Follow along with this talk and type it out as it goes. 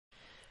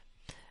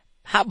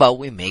How about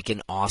we make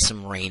an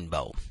awesome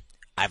rainbow?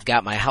 I've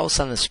got my house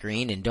on the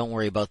screen, and don't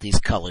worry about these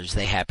colors.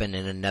 They happened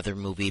in another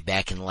movie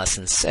back in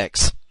lesson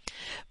 6.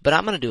 But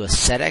I'm going to do a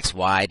set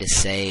XY to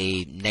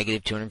say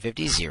negative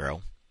 250,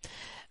 0.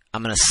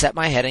 I'm going to set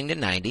my heading to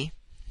 90,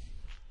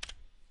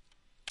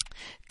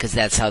 because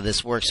that's how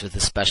this works with the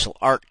special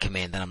art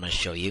command that I'm going to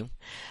show you.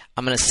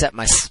 I'm going to set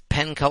my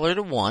pen color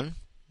to 1,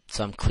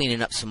 so I'm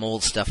cleaning up some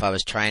old stuff I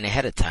was trying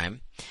ahead of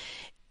time.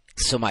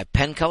 So my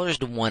pen color is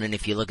to 1, and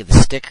if you look at the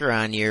sticker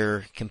on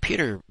your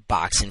computer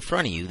box in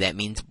front of you, that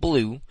means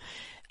blue.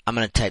 I'm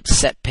going to type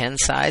set pen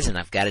size, and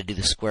I've got to do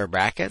the square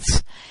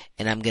brackets,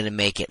 and I'm going to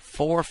make it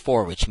 4,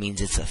 which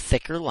means it's a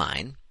thicker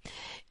line.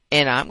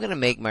 And I'm going to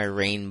make my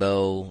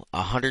rainbow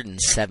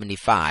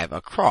 175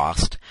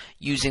 across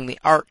using the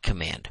arc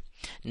command.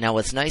 Now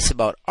what's nice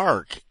about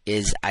arc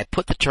is I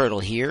put the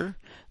turtle here,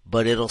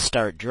 but it'll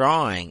start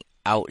drawing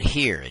out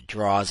here. It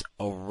draws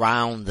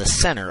around the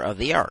center of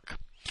the arc.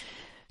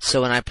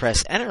 So when I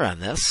press enter on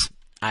this,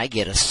 I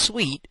get a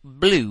sweet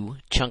blue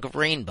chunk of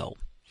rainbow.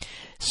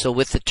 So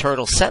with the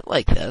turtle set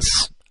like this,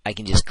 I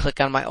can just click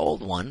on my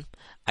old one.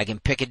 I can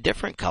pick a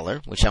different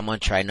color, which I'm going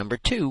to try number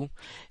 2.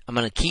 I'm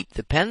going to keep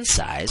the pen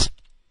size,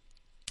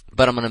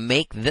 but I'm going to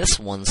make this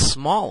one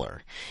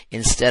smaller.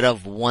 Instead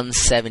of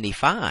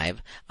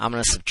 175, I'm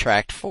going to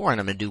subtract 4, and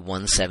I'm going to do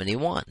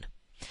 171.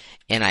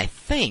 And I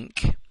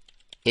think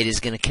it is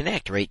going to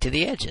connect right to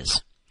the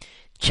edges.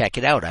 Check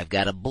it out. I've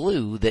got a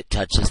blue that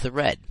touches the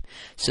red.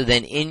 So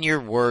then in your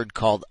word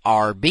called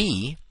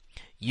RB,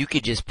 you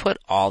could just put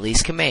all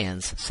these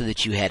commands so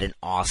that you had an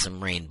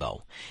awesome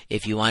rainbow.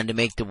 If you wanted to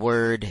make the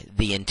word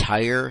the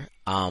entire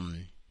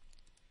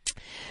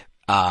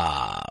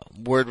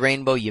word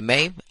rainbow, you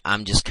may.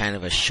 I'm just kind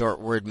of a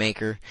short word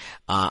maker.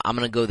 I'm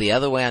going to go the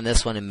other way on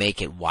this one and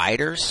make it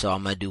wider. So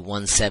I'm going to do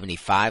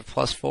 175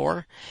 plus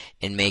 4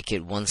 and make it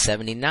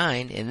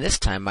 179. And this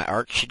time my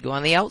arc should go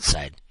on the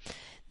outside.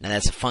 Now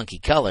that's a funky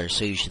color,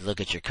 so you should look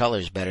at your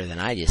colors better than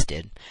I just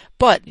did.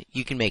 But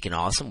you can make an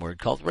awesome word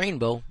called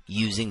rainbow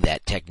using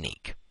that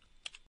technique.